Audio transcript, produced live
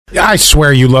I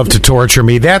swear you love to torture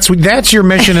me. That's your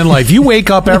mission in life. You wake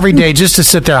up every day just to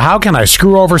sit there. How can I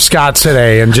screw over Scott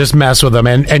today and just mess with him?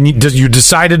 And you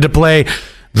decided to play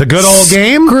the good old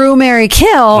game? Screw, marry,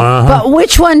 kill. But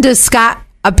which one does Scott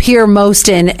appear most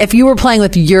in if you were playing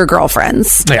with your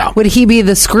girlfriends? Yeah. Would he be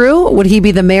the screw? Would he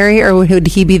be the marry? Or would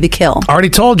he be the kill? Already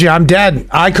told you, I'm dead.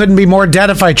 I couldn't be more dead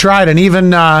if I tried. And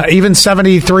even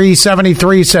 73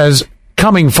 says,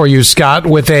 coming for you, Scott,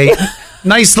 with a...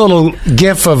 nice little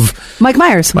gif of Mike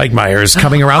Myers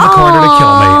coming around the corner to kill me.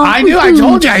 I knew. I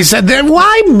told you. I said, then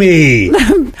why me? I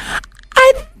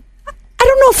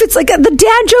don't know if it's like the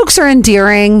dad jokes are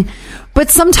endearing, but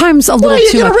sometimes a little too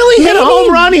much. You're going to really hit a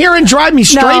home run here and drive me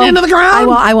straight into the ground?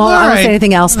 I won't say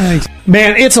anything else. Thanks.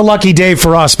 Man, it's a lucky day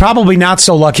for us. Probably not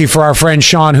so lucky for our friend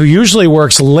Sean, who usually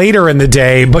works later in the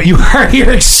day, but you are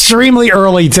here extremely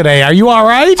early today. Are you all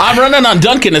right? I'm running on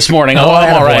Duncan this morning. I'm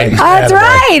all right. That's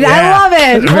right. Yeah. I love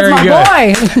it. That's Very my good.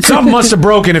 boy. Something must have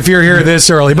broken if you're here this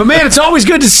early. But man, it's always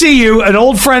good to see you, an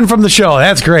old friend from the show.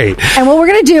 That's great. And what we're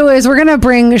going to do is we're going to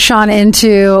bring Sean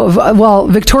into,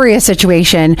 Victoria's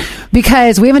situation,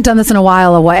 because we haven't done this in a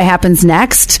while of what happens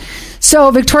next.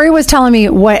 So Victoria was telling me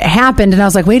what happened, and I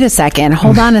was like, wait a second,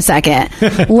 hold on a second.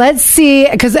 Let's see,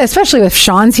 because especially if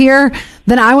Sean's here,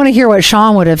 then I want to hear what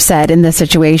Sean would have said in this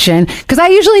situation, because I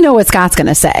usually know what Scott's going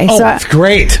to say. Oh, that's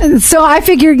great. So I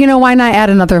figured, why not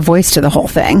add another voice to the whole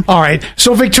thing? All right.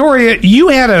 So, Victoria, you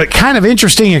had a kind of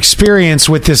interesting experience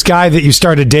with this guy that you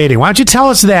started dating. Why don't you tell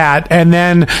us that, and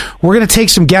then we're going to take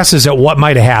some guesses at what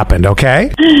might have happened,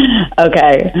 okay?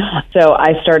 Okay. So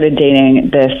I started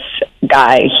dating this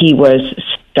guy. He was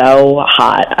so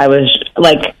hot. I was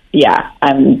like,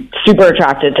 I'm super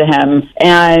attracted to him.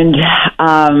 And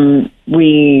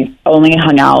we only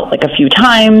hung out like a few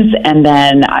times, and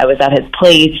then I was at his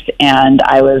place, and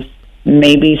I was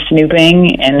maybe snooping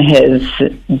in his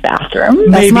bathroom.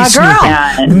 That's my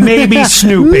girl. Maybe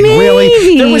snooping.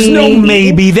 Really? There was no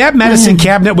maybe. That medicine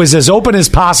cabinet was as open as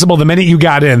possible the minute you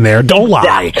got in there. Don't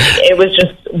lie. It was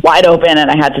just wide open,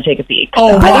 and I had to take a peek.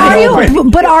 Oh,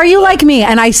 but are you like me?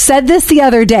 And I said this the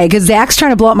other day, because Zach's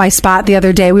trying to blow up my spot the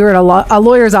other day. We were at a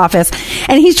lawyer's office,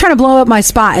 and he's trying to blow up my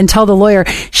spot and tell the lawyer,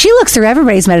 she looks through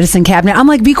everybody's medicine cabinet. I'm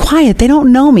like, be quiet. They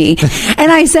don't know me.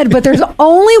 And I said, but there's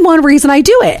only one reason I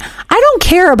do it. I don't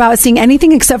care about seeing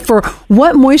anything except for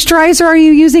what moisturizer are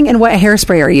you using and what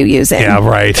hairspray are you using. Yeah,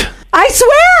 right. I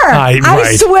swear.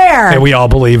 I swear. And we all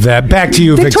believe that. Back to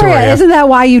you, Victoria. Isn't that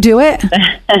why you do it?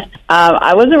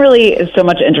 I wasn't really so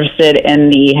much interested in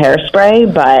the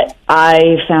hairspray, but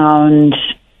I found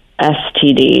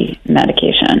STD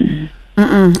medication.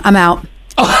 I'm out.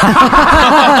 Bye.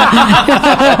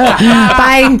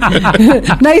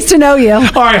 Nice to know you. All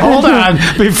right, hold on.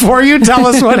 Before you tell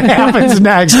us what happens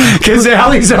next, because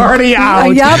Allie's already out.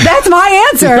 Yep, that's my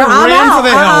answer. I'm out. For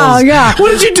the hills. Yeah. What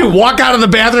did you do? Walk out of the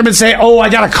bathroom and say, I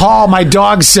got a call. My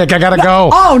dog's sick. I got to go.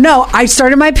 Oh, no. I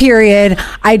started my period.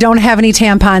 I don't have any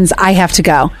tampons. I have to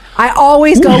go. I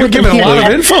always go with the period. You're giving a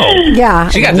lot of info. Yeah.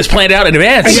 She got this planned out in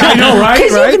advance. I know, right?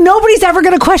 Because nobody's ever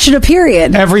going to question a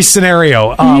period. Every scenario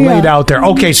laid out there.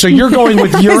 Okay, so you're going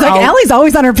with your... He's like, Allie's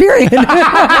always on her period.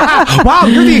 Wow,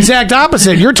 you're the exact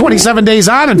opposite. You're 27 days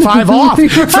on and 5 off.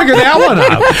 Figure that one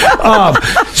out.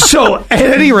 So, at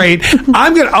any rate,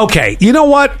 I'm going to... Okay, you know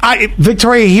what?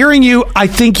 Victoria, hearing you, I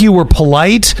think you were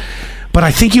polite, but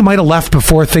I think you might have left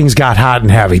before things got hot and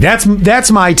heavy.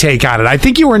 That's my take on it. I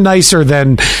think you were nicer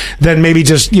than maybe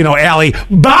just, Allie,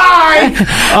 bye!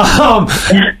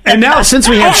 And now, since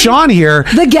we have Sean here...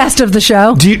 The guest of the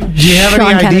show. Do you have any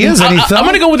ideas? I'm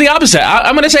going to go with the opposite.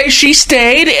 I'm going to say she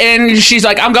stayed, and she's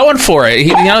like, I'm going for it.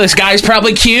 This guy's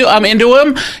probably cute. I'm into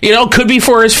him. Could be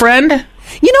for his friend.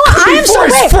 You know what? I am so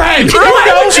friend.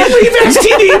 Why would you leave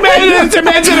STD meds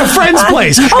in a friend's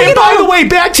place? And by the way,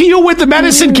 back to you with the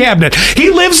medicine cabinet. He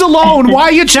lives alone. Why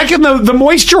are you checking the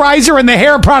moisturizer and the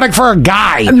hair product for a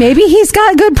guy? Maybe he's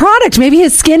got good product. Maybe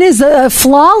his skin is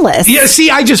flawless. Yeah, see,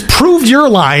 I just proved you're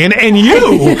lying, and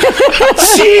you.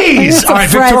 Jeez. All right,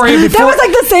 Victoria. That was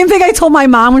like the same thing I told my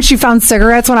mom when she found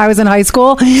cigarettes when I was in high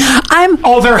school.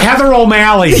 They're Heather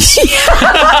O'Malley's.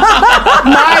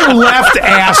 My left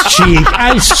ass cheek.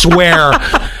 I swear.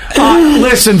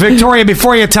 Listen, Victoria,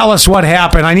 before you tell us what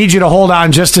happened, I need you to hold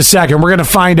on just a second. We're going to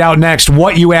find out next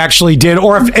what you actually did,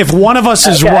 or if one of us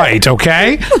is right,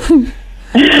 okay?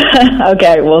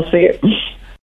 Okay, we'll see.